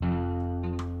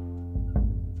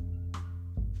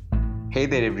Hey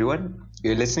there everyone,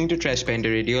 you're listening to Trash Panda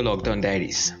Radio Lockdown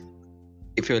Diaries.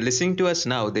 If you're listening to us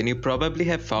now, then you probably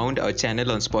have found our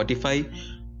channel on Spotify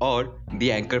or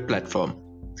the Anchor platform.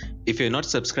 If you're not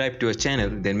subscribed to our channel,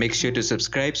 then make sure to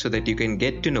subscribe so that you can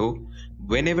get to know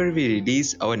whenever we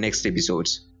release our next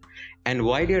episodes. And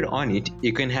while you're on it,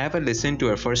 you can have a listen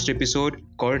to our first episode,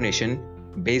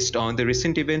 Coronation, based on the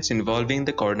recent events involving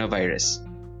the coronavirus.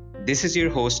 This is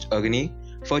your host, Agni,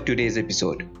 for today's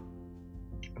episode.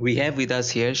 We have with us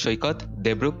here Shoikat,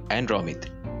 Debruk and Romit.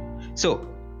 So,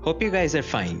 hope you guys are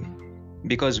fine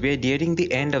because we are nearing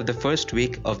the end of the first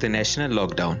week of the national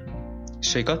lockdown.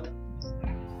 Shoikat?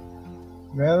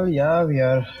 Well, yeah, we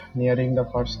are nearing the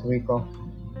first week of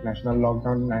national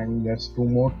lockdown and there's 2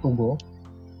 more to go.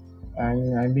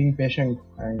 And I'm being patient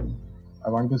and I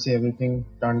want to see everything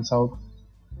turns out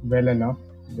well enough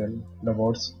than the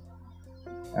worst.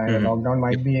 And the lockdown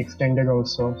might be extended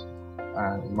also.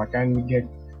 And what can get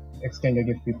extended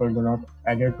if people do not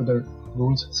adhere to the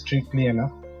rules strictly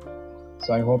enough.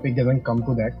 So I hope it doesn't come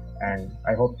to that and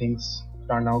I hope things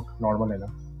turn out normal enough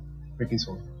pretty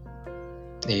soon.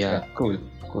 Yeah, cool.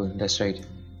 That's right.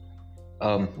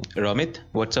 Romit,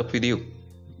 what's up with you?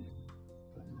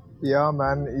 Yeah,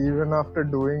 man, even after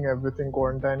doing everything,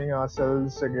 quarantining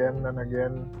ourselves again and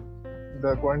again,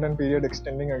 the quarantine period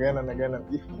extending again and again,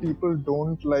 and if people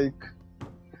don't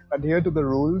adhere to the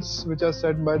rules which are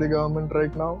set by the government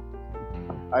right now,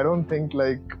 I don't think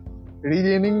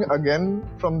regaining again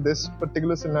from this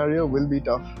particular scenario will be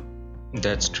tough.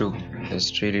 That's true.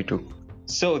 That's really true.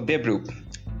 So, Debruk,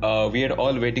 we are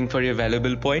all waiting for your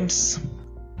valuable points.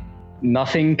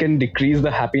 Nothing can decrease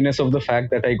the happiness of the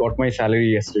fact that I got my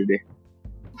salary yesterday.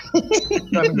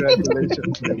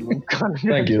 Congratulations.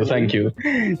 Thank you.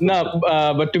 No,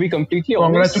 but to be completely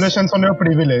honest... Congratulations on your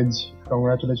privilege.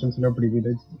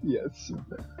 Yes.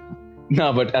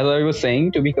 No, but as I was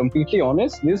saying, to be completely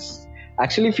honest, this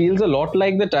actually feels a lot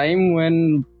like the time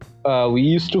when we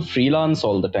used to freelance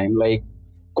all the time. Like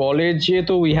college,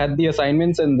 we had the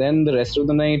assignments and then the rest of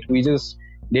the night we just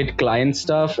did client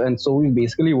stuff, and so we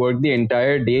basically worked the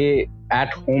entire day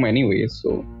at home anyway.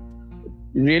 So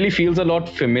it really feels a lot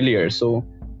familiar. So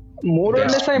more or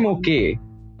less, I'm okay.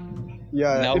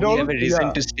 Yeah. Now we have a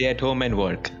reason to stay at home and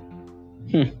work.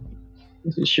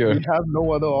 Sure. We have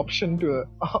no other option to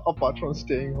apart from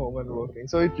staying home and working.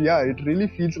 So it really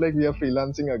feels like we are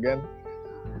freelancing again.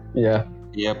 Yeah.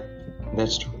 Yep,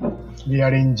 that's true. We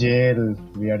are in jail.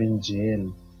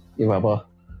 Hey, Baba.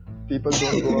 People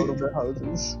don't go out of their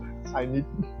houses. I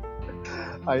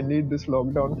need this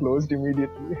lockdown closed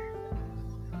immediately.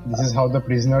 This is how the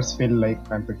prisoners feel like,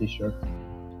 I'm pretty sure.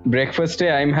 Breakfast day,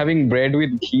 I'm having bread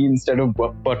with ghee instead of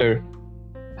butter.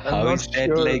 How is that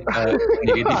sure. a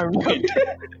negative point?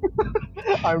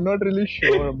 I'm not really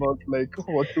sure about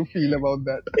what to feel about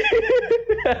that.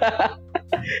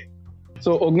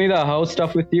 So Ognida, how's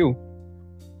stuff with you?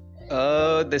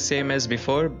 The same as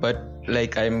before, but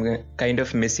I'm kind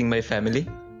of missing my family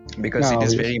because it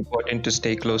is very important to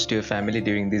stay close to your family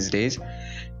during these days.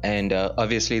 And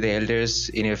obviously the elders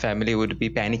in your family would be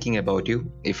panicking about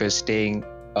you if you're staying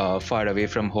far away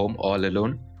from home all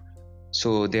alone.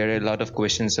 So there are a lot of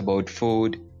questions about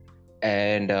food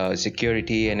and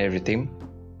security and everything.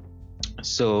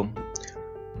 So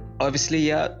obviously,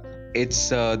 it's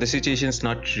the situation's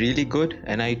not really good,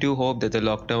 and I do hope that the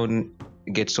lockdown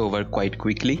gets over quite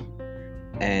quickly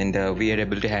and we are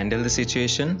able to handle the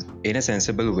situation in a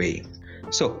sensible way.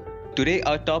 So today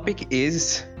our topic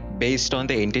is based on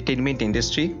the entertainment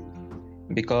industry,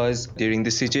 because during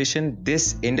this situation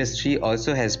this industry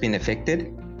also has been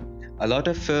affected. A lot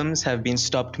of films have been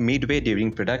stopped midway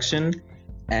during production,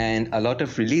 and a lot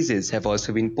of releases have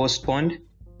also been postponed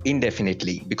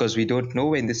indefinitely because we don't know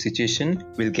when the situation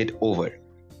will get over.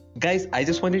 Guys, I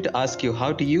just wanted to ask you,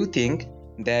 how do you think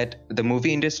that the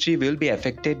movie industry will be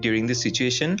affected during this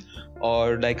situation,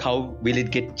 or how will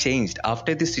it get changed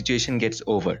after this situation gets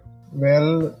over?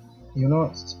 Well,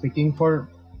 speaking for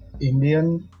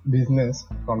Indian business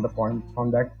from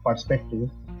that perspective,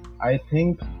 I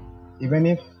think even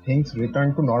if things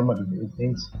return to normal,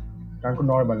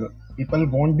 people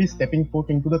won't be stepping foot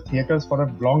into the theaters for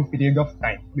a long period of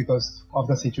time because of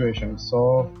the situation.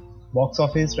 So box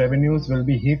office revenues will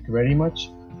be hit very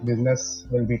much. Business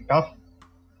will be tough.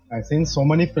 And since so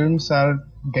many films are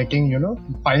getting,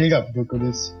 piled up due to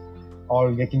this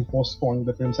all getting postponed,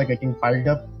 the films are getting piled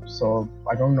up. So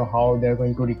I don't know how they're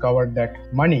going to recover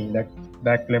that money,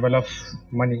 that level of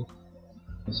money.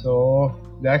 So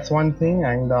that's one thing.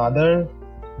 And the other,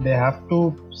 they have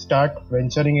to start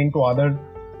venturing into other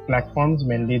platforms,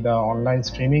 mainly the online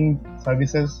streaming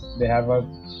services. They have a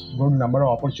good number of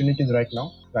opportunities right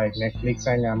now. like Netflix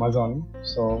and Amazon.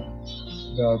 So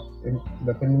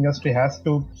the film industry has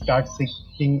to start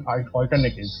seeking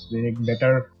alternatives. They need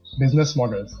better business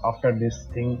models after this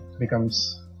thing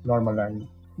becomes normal. And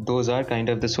those are kind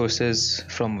of the sources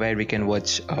from where we can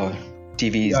watch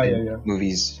TVs and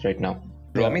movies right now.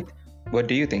 Romit, what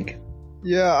do you think?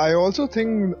 Yeah, I also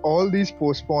think all these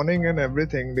postponing and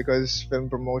everything, because film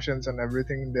promotions and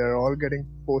everything, they're all getting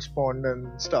postponed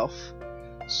and stuff.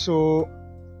 So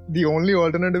the only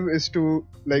alternative is to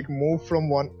like move from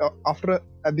one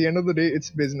at the end of the day, it's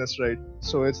business, right?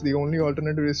 So it's the only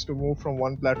alternative is to move from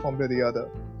one platform to the other.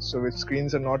 So if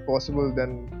screens are not possible,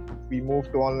 then we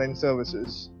move to online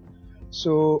services.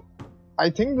 So I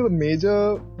think the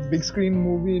major big screen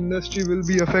movie industry will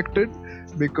be affected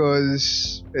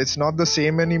because it's not the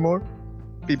same anymore.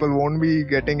 People won't be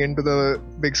getting into the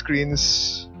big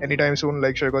screens anytime soon,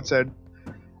 like Shagat said.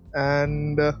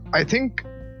 And I think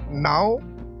now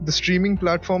the streaming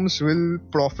platforms will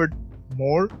profit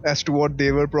more as to what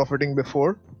they were profiting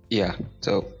before. Yeah,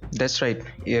 so that's right.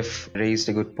 You've raised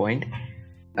a good point.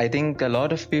 I think a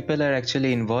lot of people are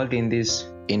actually involved in this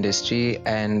industry,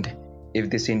 and if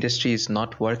this industry is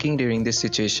not working during this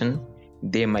situation,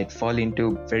 they might fall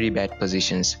into very bad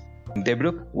positions.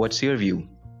 Debruk, what's your view?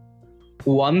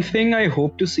 One thing I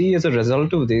hope to see as a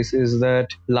result of this is that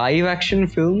live action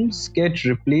films get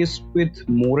replaced with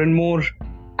more and more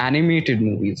animated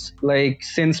movies. Like,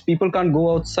 since people can't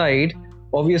go outside,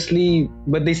 obviously,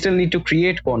 but they still need to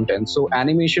create content. So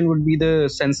animation would be the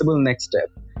sensible next step.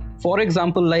 For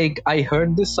example, like I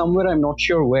heard this somewhere, I'm not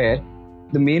sure where,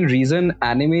 the main reason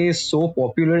anime is so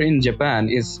popular in Japan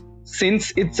is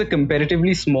since it's a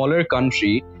comparatively smaller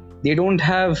country, they don't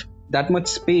have that much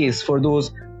space for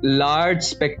those large,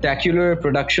 spectacular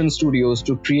production studios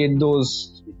to create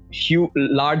those huge,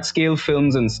 large-scale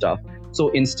films and stuff. So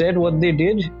instead, what they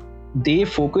did, they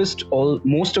focused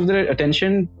most of their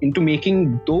attention into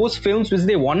making those films which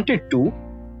they wanted to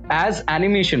as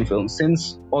animation films,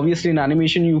 since obviously in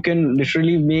animation you can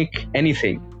literally make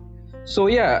anything. So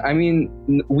yeah, I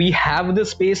mean, we have the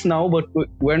space now, but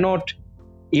we're not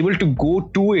able to go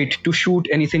to it to shoot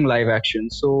anything live action.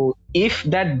 So if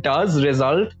that does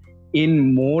result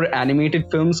in more animated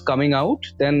films coming out,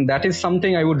 then that is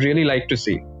something I would really like to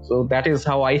see. So that is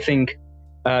how I think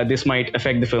this might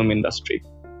affect the film industry.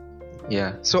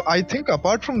 Yeah. So I think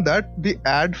apart from that, the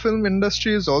ad film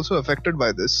industry is also affected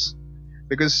by this,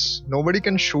 because nobody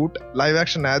can shoot live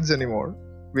action ads anymore.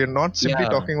 We are not simply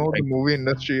talking about the movie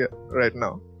industry right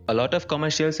now. A lot of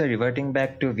commercials are reverting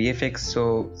back to VFX,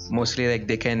 so mostly like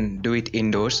they can do it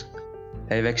indoors.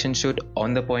 Live action shoot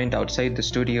on the point outside the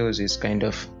studios is kind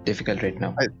of difficult right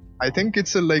now. I think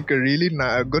it's a really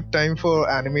good time for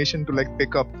animation to like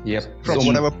pick up from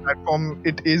whatever platform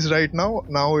it is right now.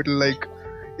 Now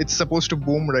it's supposed to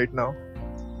boom right now.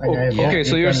 Okay,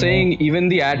 so you're saying even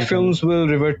the ad films will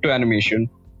revert to animation?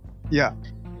 Yeah.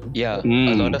 Yeah,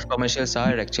 a lot of commercials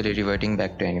are actually reverting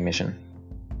back to animation.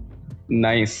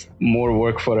 Nice. More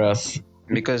work for us.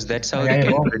 Because that's how they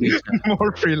can produce.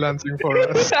 More freelancing for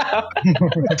us.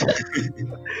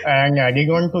 And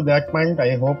adding on to that point,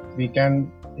 I hope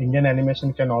Indian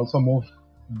animation can also move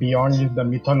beyond the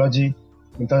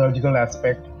mythological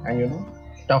aspect, and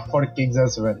stuff for kids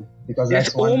as well. Because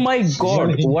that's oh my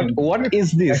god, what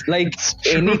is this? Like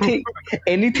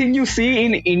anything you see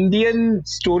in Indian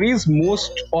stories, more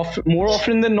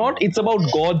often than not, it's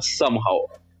about gods somehow.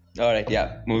 All right,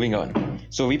 yeah, moving on.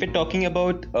 So we were talking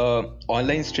about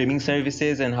online streaming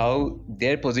services and how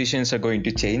their positions are going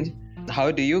to change.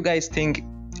 How do you guys think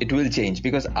it will change?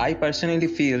 Because I personally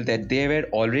feel that they were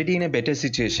already in a better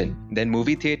situation than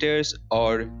movie theaters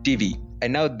or TV.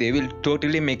 And now they will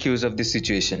totally make use of this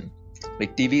situation.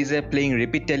 Like TVs are playing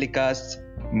repeat telecasts,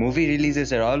 movie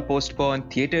releases are all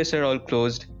postponed, theaters are all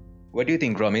closed. What do you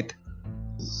think, Romit?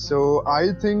 So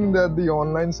I think that the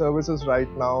online services right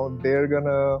now, they're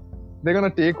gonna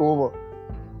take over.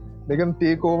 They're gonna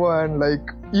take over, and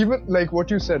even like what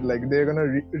you said, like they're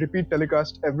gonna repeat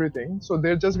telecast everything. So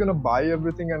they're just gonna buy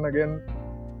everything,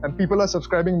 and people are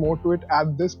subscribing more to it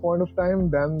at this point of time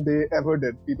than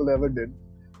people ever did.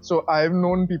 So I've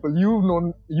known people, you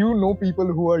know people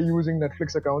who are using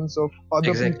Netflix accounts of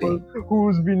other people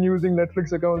who's been using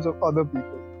Netflix accounts of other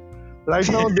people. Right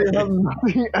now they have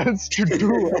nothing else to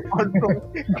do apart from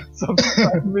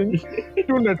subscribing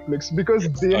to Netflix, because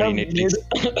they have made it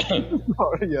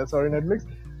sorry Netflix.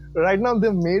 Right now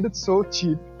they've made it so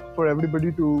cheap for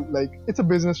everybody to it's a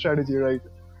business strategy, right?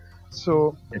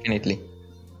 So definitely.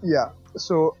 Yeah.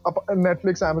 So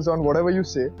Netflix, Amazon, whatever you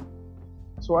say.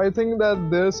 So I think that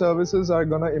their services are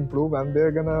gonna improve, and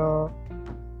they're gonna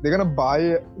they're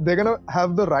gonna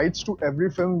have the rights to every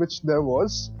film which there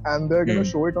was, and they're gonna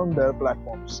show it on their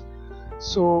platforms.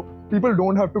 So people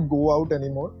don't have to go out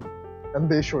anymore, and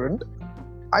they shouldn't.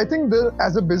 I think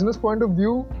as a business point of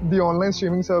view, the online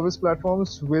streaming service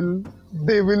platforms will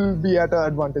be at an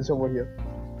advantage over here.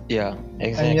 Yeah,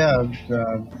 exactly.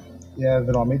 And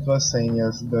the Romit was saying,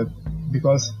 yes,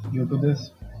 because due to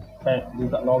this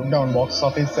lockdown, box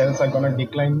office sales are gonna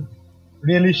decline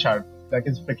really sharp. That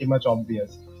is pretty much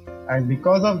obvious. And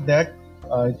because of that,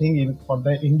 I think for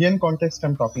the Indian context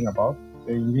I'm talking about,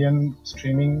 the Indian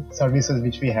streaming services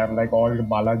which we have, like all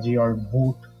Balaji or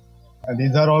Boot,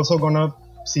 these are also gonna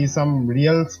see some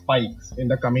real spikes in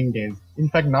the coming days. In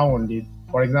fact, now only.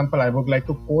 For example, I would like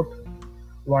to quote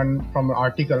one from an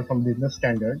article from Business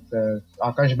Standard.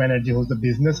 Akash Banerjee, who's the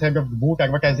business head of the Boot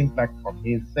advertising platform,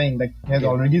 he is saying that he has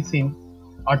already seen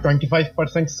a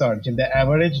 25% surge in the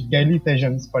average daily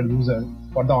sessions per user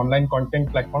for the online content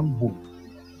platform Boot.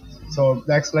 So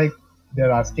that's like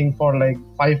they're asking for like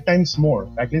 5 times more,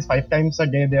 at least 5 times a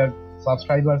day their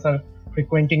subscribers are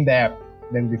frequenting the app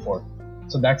than before.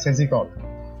 So that says it all.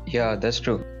 Yeah, that's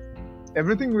true.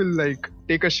 Everything will like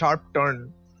take a sharp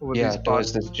turn over this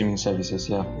towards the streaming services.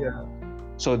 Yeah.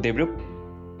 So Devrup,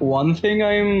 one thing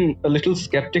I'm a little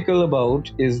skeptical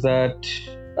about is that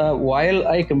while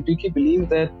I completely believe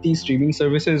that these streaming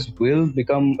services will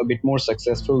become a bit more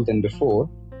successful than before,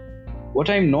 what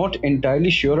I'm not entirely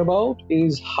sure about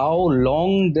is how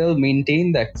long they'll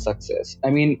maintain that success. I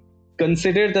mean,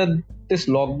 consider that this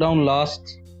lockdown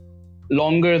lasts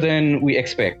longer than we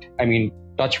expect. I mean,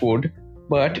 touch wood,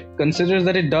 but consider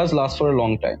that it does last for a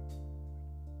long time.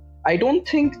 I don't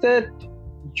think that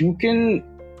you can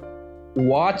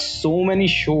watch so many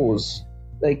shows.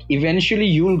 Like, eventually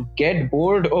you'll get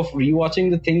bored of rewatching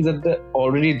the things that are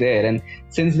already there. And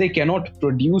since they cannot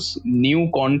produce new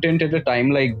content at a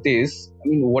time like this, I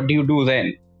mean, what do you do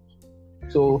then?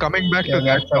 So coming back to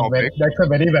that topic, that's a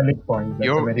very valid point.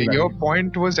 Your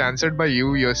point was answered by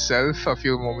you yourself a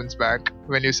few moments back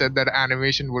when you said that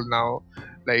animation will now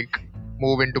like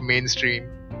move into mainstream.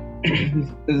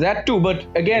 That too, but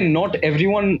again, not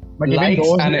everyone likes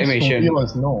animation.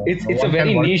 It's a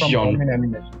very niche genre.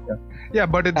 Yeah,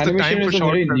 but it's animation the time for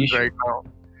short films right now.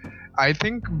 I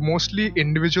think mostly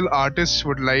individual artists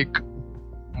would like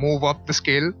move up the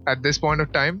scale at this point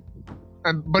of time.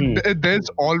 But there's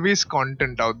always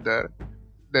content out there.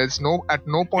 At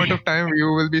no point of time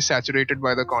you will be saturated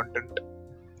by the content.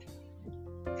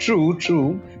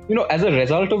 True. You know, as a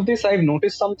result of this, I've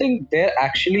noticed something. They're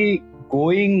actually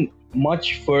going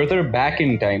much further back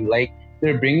in time. Like,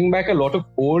 they're bringing back a lot of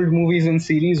old movies and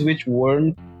series which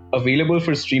weren't available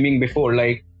for streaming before.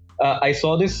 Like, I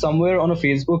saw this somewhere on a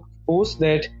Facebook post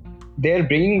that they're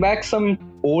bringing back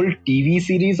some old TV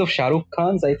series of Shah Rukh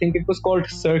Khan's. I think it was called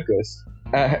Circus.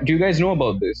 Do you guys know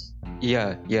about this?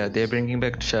 Yeah, they're bringing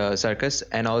back Circus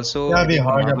and also we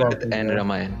heard about it, and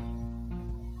Ramayan.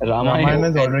 Ramayan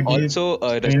is already also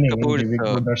Rajat Kapoor's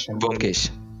Vyomkesh,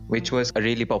 which was a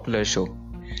really popular show.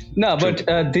 No, but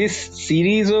this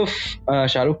series of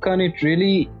Shah Rukh Khan, it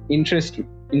really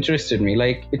interested me.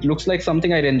 Like, it looks like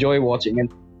something I'd enjoy watching,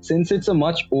 and since it's a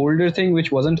much older thing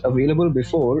which wasn't available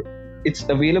before, it's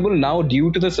available now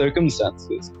due to the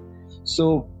circumstances.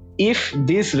 So if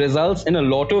this results in a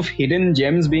lot of hidden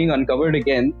gems being uncovered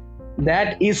again,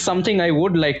 that is something I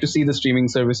would like to see the streaming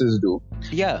services do.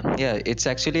 Yeah, it's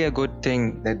actually a good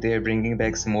thing that they're bringing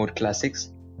back some more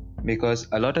classics, because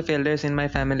a lot of elders in my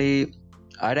family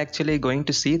are actually going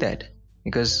to see that,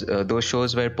 because those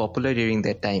shows were popular during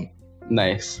that time.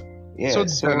 Nice. Yeah,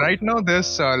 so right now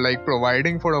there's like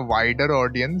providing for a wider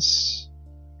audience.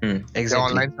 Exactly. The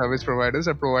online service providers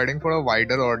are providing for a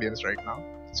wider audience right now.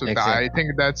 So I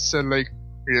think that's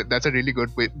that's a really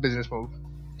good business move.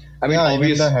 I mean,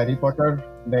 even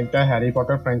the entire Harry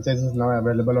Potter franchise is now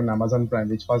available on Amazon Prime,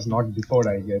 which was not before,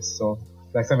 I guess. So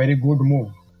that's a very good move.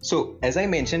 So, as I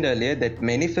mentioned earlier, that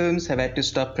many films have had to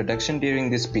stop production during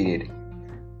this period.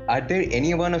 Are there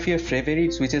any one of your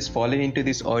favorites which has fallen into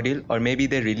this ordeal, or maybe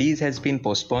the release has been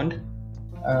postponed?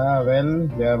 Well,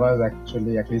 there was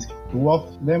actually at least 2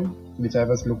 of them which I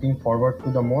was looking forward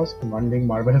to the most. One being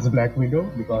Marvel's Black Widow,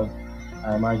 because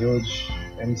I'm a huge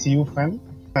MCU fan,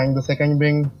 and the second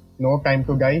being No Time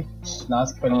to Die,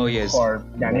 last film for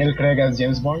Daniel Craig as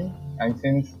James Bond. And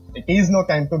since it is No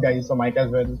Time to Die, so might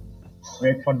as well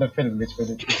wait for the film, which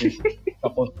is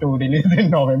supposed to release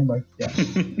in November.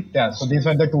 So these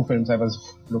were the 2 films I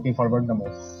was looking forward the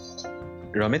most.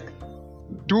 Romit?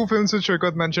 2 films which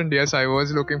Shrikant mentioned, yes, I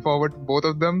was looking forward to both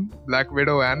of them, Black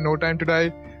Widow and No Time to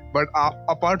Die. But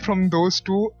apart from those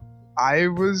 2, I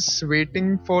was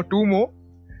waiting for 2 more.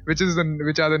 which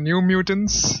are the New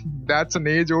Mutants. That's an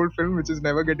age-old film which is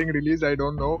never getting released. I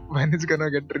don't know when it's gonna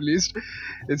get released.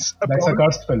 That's a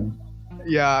cursed film.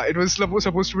 Yeah, it was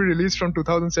supposed to be released from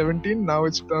 2017. Now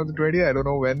it's 2020. I don't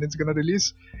know when it's gonna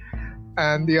release.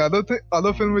 And the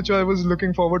other film which I was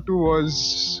looking forward to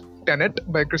was Tenet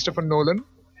by Christopher Nolan.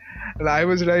 And I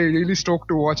was really stoked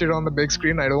to watch it on the big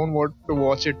screen. I don't want to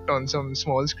watch it on some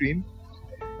small screen.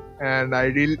 And I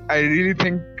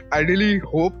really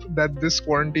hope that this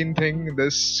quarantine thing,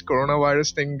 this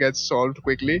coronavirus thing gets solved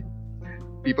quickly.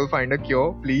 People find a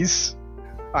cure, please.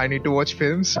 I need to watch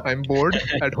films. I'm bored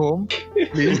at home.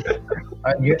 Please.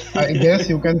 I guess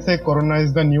you can say Corona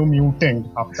is the new mutant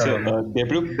after all.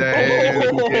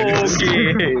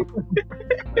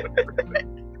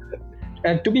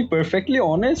 And to be perfectly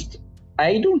honest,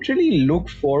 I don't really look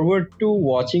forward to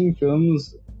watching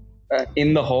films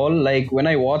in the hall. Like when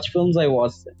I watch films, I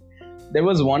watch them. There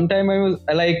was one time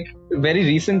very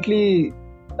recently,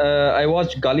 I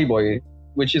watched Gully Boy,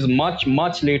 which is much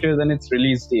later than its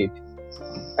release date.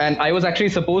 And I was actually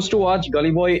supposed to watch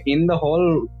Gully Boy in the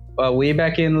hall way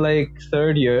back in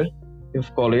third year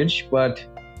of college, but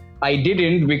I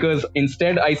didn't because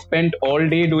instead I spent all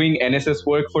day doing NSS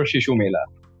work for Shishu Mela.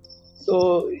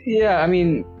 So yeah, I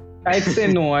mean, I'd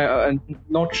say no,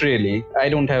 not really. I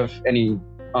don't have any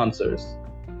answers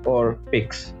or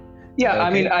picks. Yeah, okay. I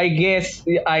mean, I guess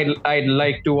I'd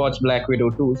like to watch Black Widow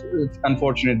too. So it's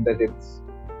unfortunate that it's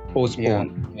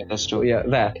postponed. Yeah, that's true. Yeah,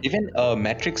 that. Even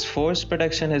Matrix 4's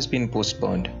production has been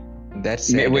postponed. That's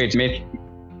sad.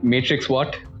 Matrix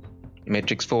what?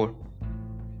 Matrix 4.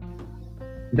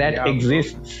 That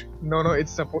exists. No, it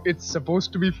was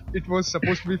supposed to be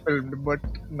filmed, but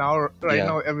now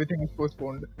everything is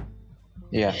postponed.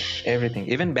 Yeah, everything.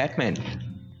 Even Batman.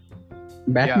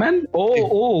 Batman? Yeah.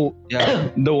 Oh. Yeah.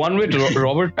 The one with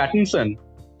Robert Pattinson.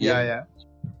 Yeah.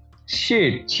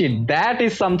 Shit. That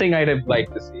is something I'd have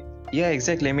liked to see. Yeah,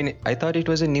 exactly. I mean, I thought it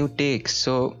was a new take,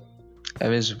 so I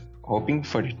was hoping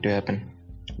for it to happen.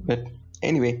 But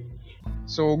anyway.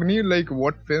 So, Agni,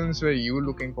 what films were you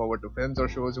looking forward to? Films or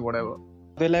shows or whatever?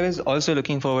 Well, I was also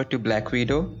looking forward to Black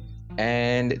Widow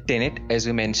and Tenet, as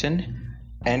you mentioned.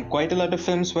 And quite a lot of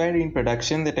films were in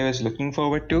production that I was looking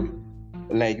forward to,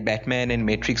 like Batman and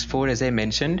Matrix 4, as I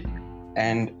mentioned.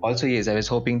 And also, yes, I was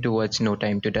hoping to watch No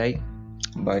Time to Die.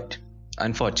 But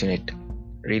unfortunate.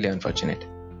 Really unfortunate.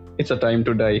 It's a time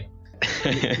to die.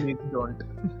 Please don't.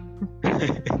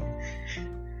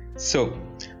 So,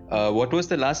 what was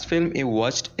the last film you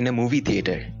watched in a movie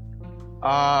theater?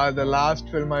 The last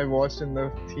film I watched in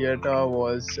the theater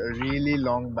was really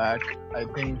long back. I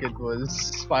think it was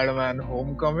Spider-Man: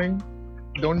 Homecoming.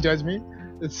 Don't judge me.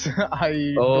 Nice.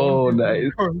 I don't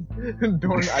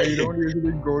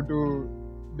usually go to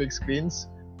big screens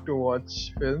to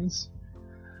watch films.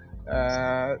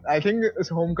 I think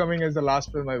Homecoming is the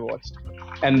last film I watched.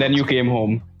 And then you came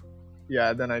home.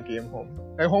 Yeah, then I came home.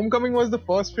 Homecoming was the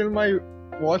first film I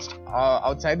watched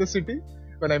outside the city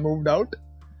when I moved out,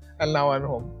 and now I'm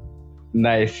home.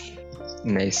 Nice.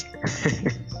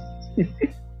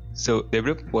 So,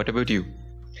 Devrup, what about you?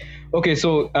 Okay,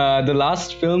 so the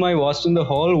last film I watched in the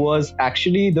hall was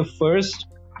actually the first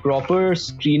proper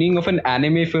screening of an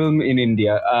anime film in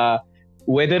India.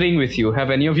 Weathering with You. Have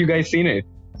any of you guys seen it?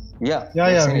 Yeah. I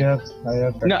have.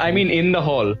 No, I mean in the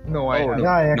hall. No, I haven't.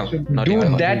 Yeah, I actually.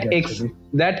 Dude,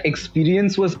 that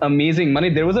experience was amazing. Mani,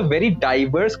 there was a very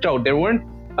diverse crowd. There weren't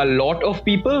a lot of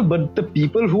people, but the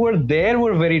people who were there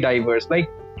were very diverse.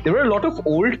 There were a lot of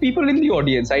old people in the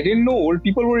audience. I didn't know old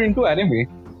people were into anime.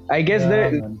 I guess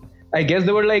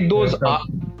they were like those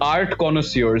art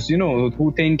connoisseurs,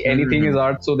 who think anything is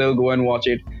art, so they'll go and watch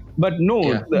it. But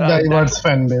no, diverse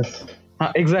fan base.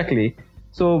 Exactly.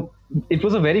 So it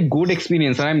was a very good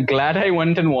experience, and I'm glad I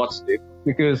went and watched it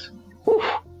because,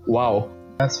 wow.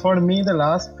 As for me, the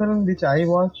last film which I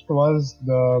watched was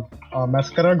the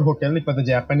Masquerade Hotel. It was a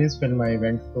Japanese film. I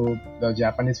went to the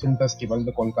Japanese Film Festival,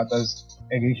 the Kolkata's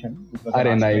edition. It was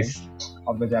very nice.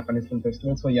 Of the Japanese Film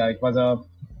Festival. So yeah, it was a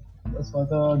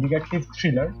detective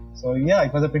thriller. So yeah,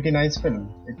 it was a pretty nice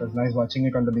film. It was nice watching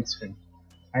it on the big screen.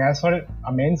 And as for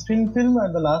a mainstream film,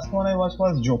 the last one I watched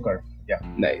was Joker. Yeah.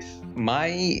 Nice.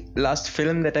 My last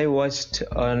film that I watched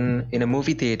in a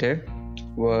movie theater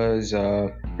was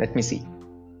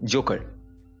Joker.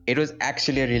 It was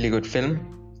actually a really good film,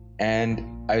 and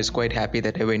I was quite happy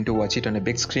that I went to watch it on a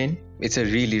big screen. It's a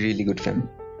really, really good film.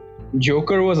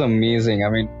 Joker was amazing. I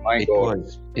mean,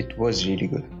 it was really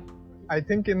good. I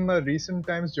think in the recent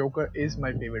times, Joker is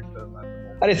my favorite film at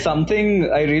the moment. Something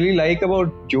I really like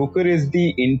about Joker is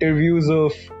the interviews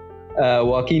of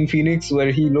Joaquin Phoenix,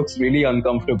 where he looks really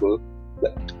uncomfortable.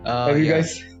 Have you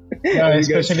guys Yeah,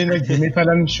 especially like Jimmy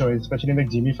Fallon show. Especially like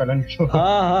Jimmy Fallon show.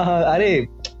 Arey,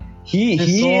 He's so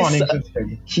he is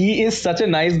uninterested. he is such a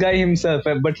nice guy himself,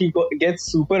 but he gets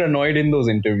super annoyed in those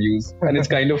interviews, and it's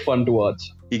kind of fun to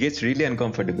watch. He gets really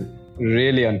uncomfortable.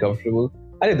 Really uncomfortable.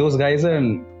 Arey, those guys are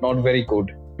not very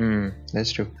good.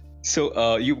 That's true.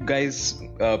 So you guys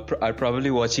are probably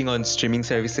watching on streaming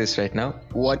services right now.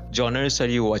 What genres are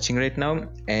you watching right now?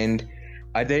 And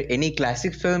are there any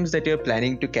classic films that you're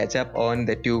planning to catch up on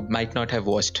that you might not have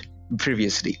watched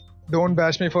previously? Don't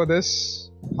bash me for this.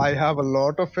 I have a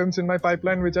lot of films in my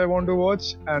pipeline which I want to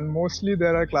watch, and mostly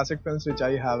there are classic films which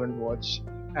I haven't watched.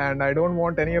 And I don't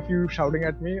want any of you shouting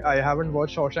at me. I haven't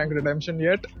watched Shawshank Redemption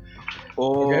yet.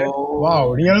 Okay.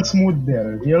 Wow, real smooth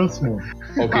there. Real smooth.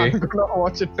 Okay. I'm gonna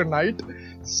watch it tonight.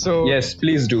 So Yes,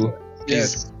 please do.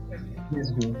 yes, Please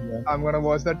do. Yeah. I'm gonna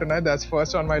watch that tonight. That's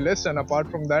first on my list. And apart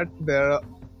from that, there are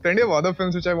plenty of other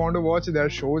films which I want to watch. There are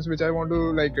shows which I want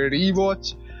to like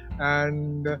rewatch,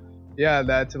 and yeah,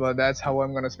 that's how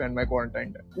I'm gonna spend my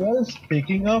quarantine time. Well,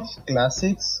 speaking of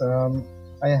classics,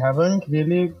 I haven't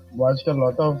really watched a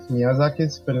lot of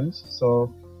Miyazaki's films,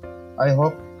 so I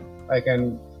hope I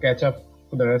can catch up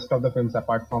to the rest of the films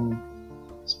apart from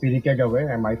Spirited Away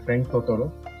and My Friend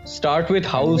Totoro. Start with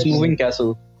House Moving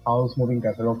Castle. House Moving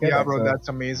Castle. Okay. Yeah, bro, that's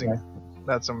amazing. yeah.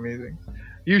 That's amazing.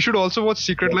 You should also watch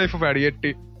Secret Life of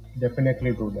Arrietty.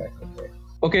 Definitely do that. Okay.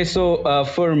 Okay, so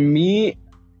for me,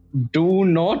 do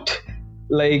not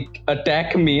like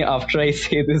attack me after I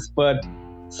say this, but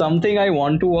something I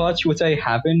want to watch which I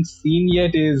haven't seen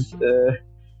yet is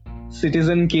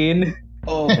Citizen Kane.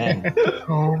 Oh man,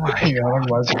 Oh my You haven't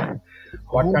watched.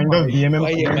 What kind of DMM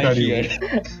why am student I are you? here?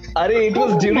 Arey, it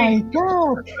was during.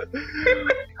 God!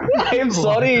 I'm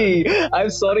sorry.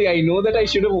 I know that I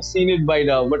should have seen it by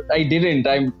now, but I didn't.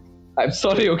 I'm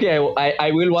sorry. Okay,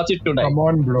 I will watch it tonight. Come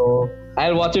on, bro.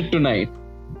 I'll watch it tonight.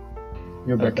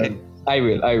 You better. Okay. I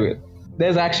will.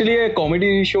 There's actually a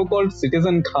comedy show called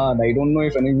Citizen Khan. I don't know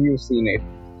if any of you have seen it.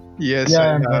 Yes, Yeah,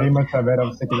 I I'm have. very much aware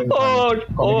of Citizen Khan.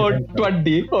 Oh,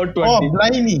 Comedy 20. Oh, 20. Oh,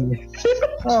 blimey.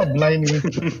 Oh,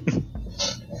 blimey.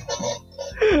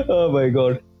 Oh my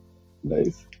god.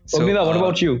 Nice. So, Omnida, what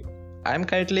about you? I'm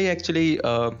currently actually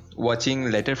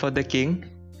watching Letter for the King.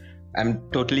 I'm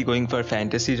totally going for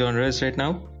fantasy genres right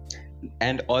now,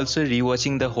 and also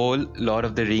rewatching the whole Lord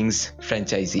of the Rings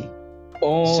franchise.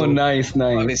 Oh, So, nice.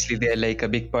 Obviously, they're like a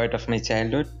big part of my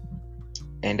childhood,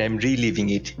 and I'm reliving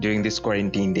it during these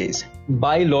quarantine days.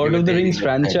 By Lord of the Very Rings good.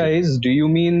 franchise, do you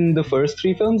mean the first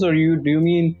three films, or do you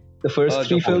mean the first The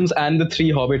three whole. films and the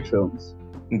three Hobbit films?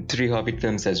 3 Hobbit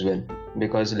films as well,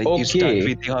 because like you start Okay.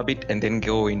 with the Hobbit and then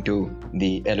go into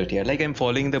the LOTR. Like I'm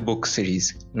following the book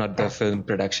series, not the film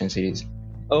production series.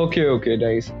 Okay,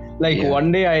 nice. Like Yeah.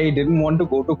 one day I didn't want to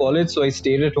go to college, so I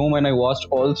stayed at home and I watched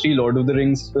all three Lord of the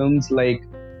Rings films like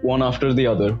one after the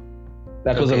other.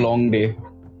 That was a Okay. long day.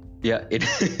 Yeah, it.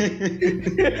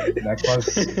 That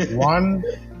was one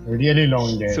really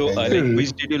long day. So, like,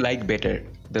 which did you like better,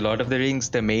 the Lord of the Rings,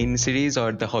 the main series,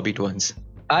 or the Hobbit ones?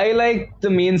 I like the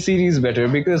main series better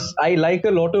because I like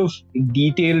a lot of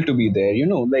detail to be there. You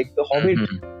know, like the Hobbit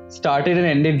started and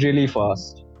ended really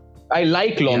fast. I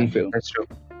like long films.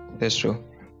 That's true.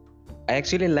 I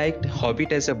actually liked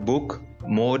Hobbit as a book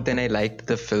more than I liked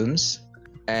the films,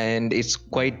 and it's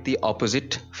quite the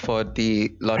opposite for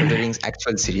the Lord of the Rings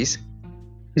actual series.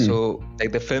 So,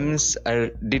 like the films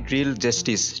did real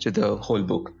justice to the whole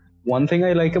book. One thing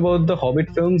I like about the Hobbit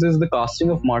films is the casting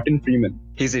of Martin Freeman.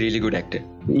 He's a really good actor.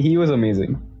 He was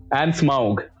amazing. And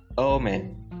Smaug. Oh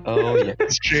man. Oh yeah.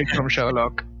 Straight from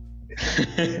Sherlock.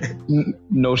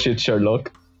 No shit,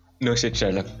 Sherlock. No shit,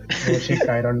 Sherlock. No shit,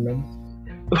 Iron Man.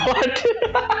 What?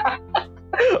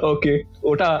 Okay,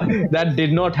 Ota, that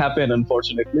did not happen,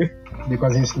 unfortunately.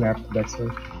 Because he snapped, that's it.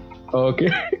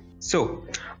 Okay. So,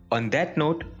 on that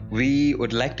note, we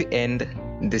would like to end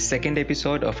the second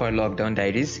episode of our Lockdown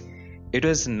Diaries. It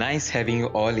was nice having you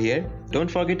all here. Don't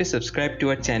forget to subscribe to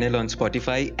our channel on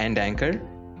Spotify and Anchor.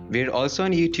 We're also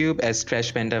on YouTube as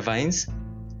Trash Panda Vines.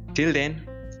 Till then,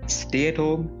 stay at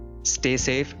home, stay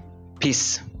safe,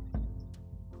 peace.